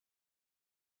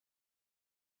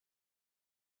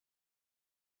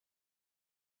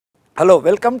Hello,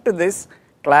 welcome to this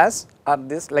class or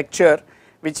this lecture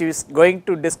which is going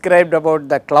to describe about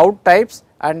the cloud types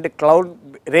and cloud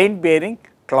rain bearing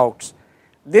clouds.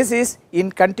 This is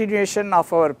in continuation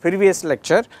of our previous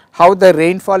lecture, how the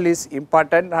rainfall is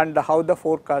important and how the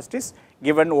forecast is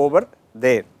given over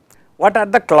there. What are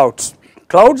the clouds?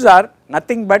 Clouds are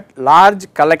nothing but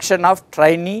large collection of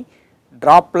tiny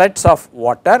droplets of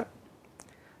water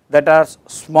that are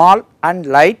small and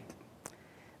light.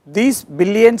 These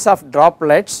billions of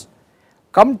droplets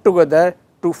come together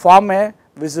to form a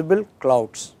visible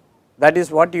clouds. That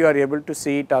is what you are able to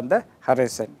see it on the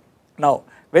horizon. Now,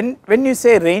 when you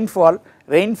say rainfall,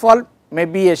 rainfall may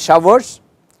be a showers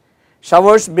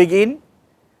begin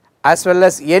as well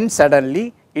as end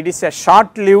suddenly. It is a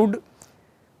short lived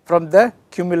from the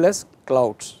cumulus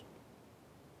clouds.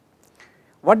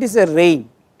 What is a rain?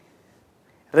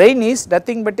 Rain is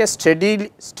nothing but a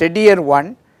steadier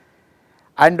one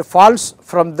and falls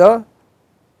from the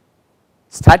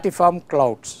stratiform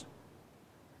clouds.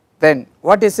 Then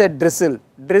what is a drizzle?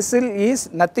 Drizzle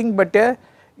is nothing but a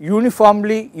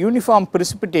uniform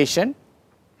precipitation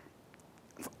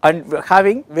and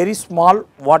having very small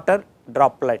water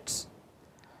droplets.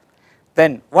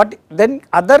 Then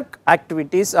other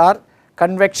activities are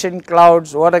convection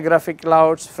clouds, orographic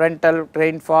clouds, frontal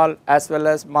rainfall as well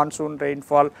as monsoon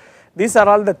rainfall. These are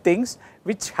all the things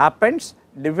which happens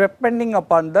depending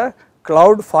upon the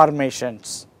cloud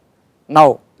formations.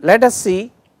 Now, let us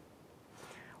see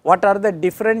what are the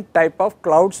different type of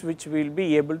clouds which we will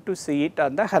be able to see it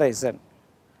on the horizon.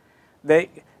 The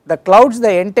clouds,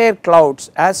 the entire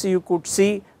clouds, as you could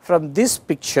see from this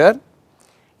picture,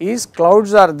 is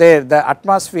clouds are there. The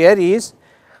atmosphere is,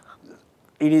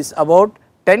 it is about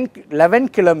 11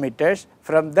 kilometers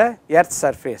from the earth's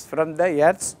surface, from the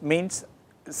earth's means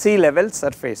sea level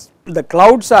surface. The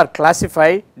clouds are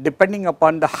classified depending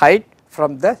upon the height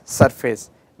from the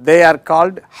surface. They are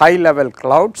called high level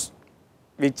clouds,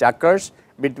 which occurs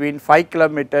between 5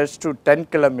 kilometers to 10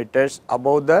 kilometers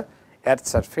above the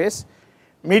earth's surface.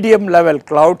 Medium level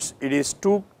clouds, it is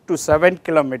 2 to 7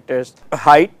 kilometers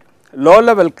height. Low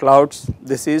level clouds,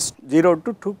 this is 0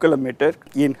 to 2 kilometer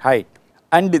in height.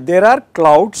 And there are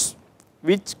clouds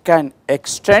which can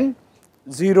extend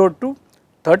 0 to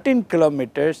 13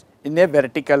 kilometers in a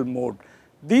vertical mode.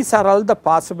 These are all the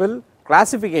possible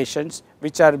classifications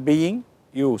which are being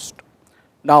used.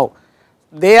 Now,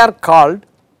 they are called,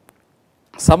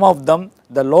 some of them,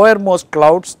 the lowermost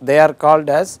clouds, they are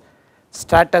called as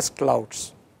stratus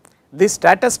clouds. These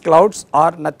stratus clouds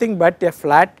are nothing but a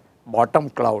flat bottom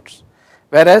clouds,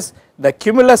 whereas the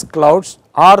cumulus clouds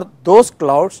are those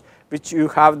clouds which you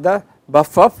have the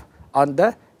buff up on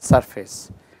the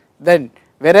surface. Then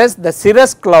whereas the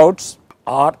cirrus clouds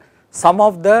are some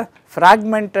of the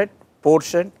fragmented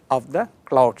portion of the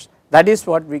clouds. That is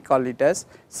what we call it as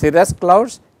cirrus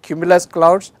clouds, cumulus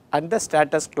clouds and the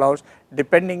stratus clouds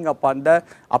depending upon the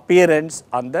appearance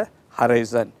on the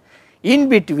horizon. In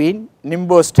between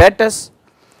nimbostratus,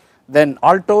 then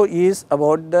alto is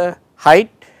about the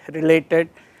height related,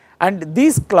 and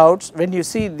these clouds, when you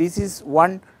see, this is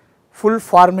one full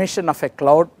formation of a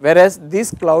cloud, whereas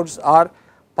these clouds are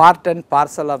part and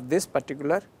parcel of this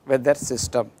particular weather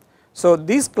system. So,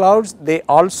 these clouds, they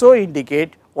also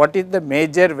indicate what is the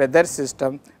major weather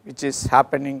system which is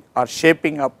happening or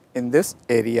shaping up in this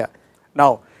area.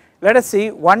 Now, let us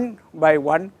see one by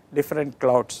one different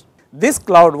clouds. This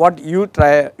cloud, what you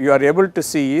are able to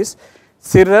see is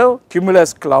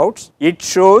cirrocumulus clouds. It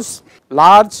shows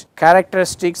large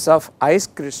characteristics of ice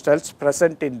crystals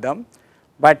present in them,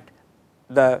 but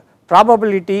the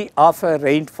probability of a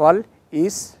rainfall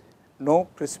is no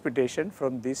precipitation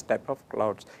from these type of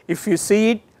clouds. If you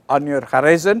see it on your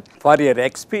horizon, for your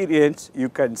experience, you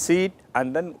can see it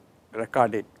and then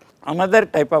record it. Another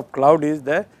type of cloud is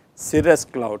the cirrus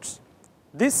clouds.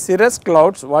 These cirrus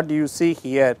clouds, what you see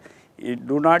here, it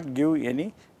do not give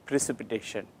any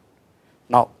precipitation.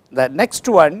 Now, the next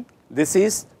one, this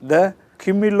is the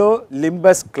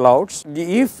cumulonimbus clouds.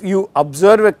 If you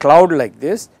observe a cloud like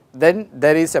this, then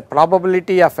there is a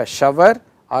probability of a shower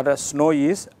or a snow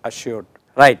is assured,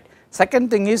 right.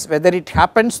 Second thing is whether it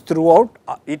happens throughout,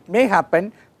 it may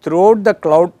happen throughout the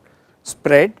cloud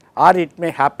spread or it may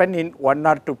happen in one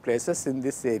or two places in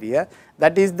this area.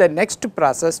 That is the next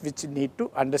process which you need to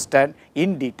understand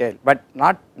in detail, but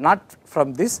not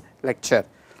from this lecture.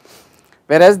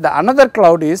 Whereas the another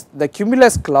cloud is the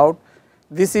cumulus cloud.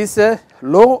 This is a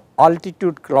low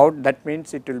altitude cloud, that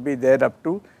means it will be there up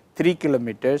to 3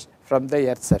 kilometers from the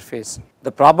earth's surface.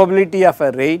 The probability of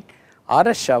a rain or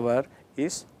a shower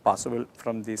is possible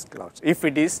from these clouds.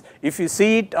 If you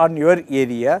see it on your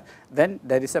area, then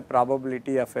there is a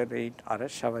probability of a rain or a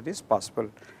shower is possible.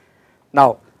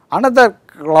 Now, another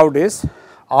cloud is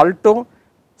alto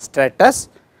stratus.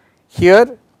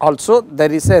 Here also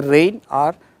there is a rain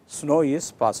or snow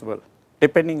is possible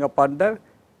depending upon the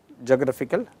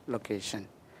geographical location.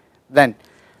 Then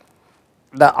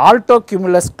the alto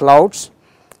cumulus clouds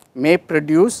may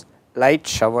produce light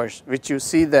showers, which you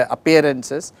see the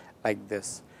appearances like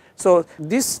this. So,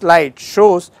 this slide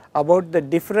shows about the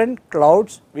different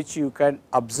clouds which you can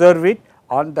observe it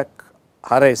on the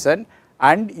horizon,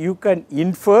 and you can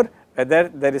infer whether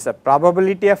there is a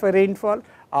probability of a rainfall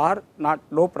or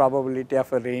no probability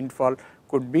of a rainfall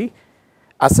could be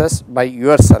assessed by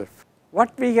yourself.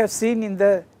 What we have seen in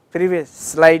the previous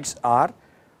slides are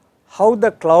how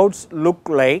the clouds look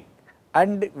like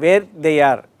and where they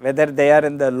are, whether they are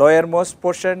in the lowermost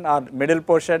portion or middle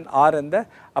portion or in the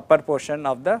upper portion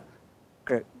of the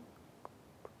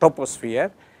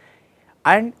troposphere,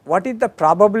 and what is the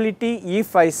probability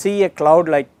if I see a cloud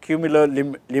like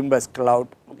cumulonimbus cloud,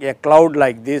 a cloud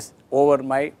like this over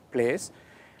my place,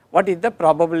 what is the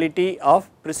probability of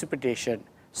precipitation.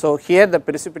 So, here the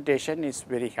precipitation is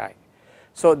very high.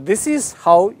 So, this is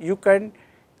how you can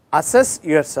assess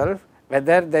yourself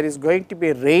whether there is going to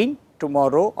be rain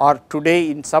tomorrow or today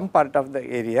in some part of the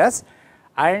areas,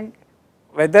 and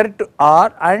whether to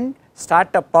start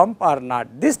a pump or not.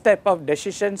 This type of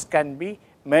decisions can be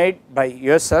made by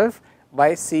yourself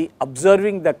by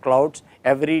observing the clouds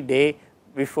every day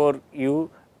before you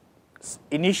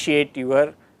initiate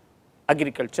your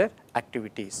agriculture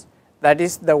activities. That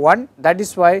is the one, that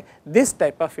is why this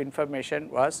type of information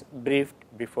was briefed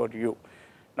before you.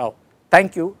 Now,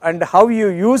 thank you, and how you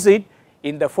use it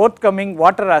in the forthcoming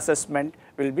water assessment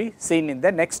will be seen in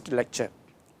the next lecture.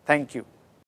 Thank you.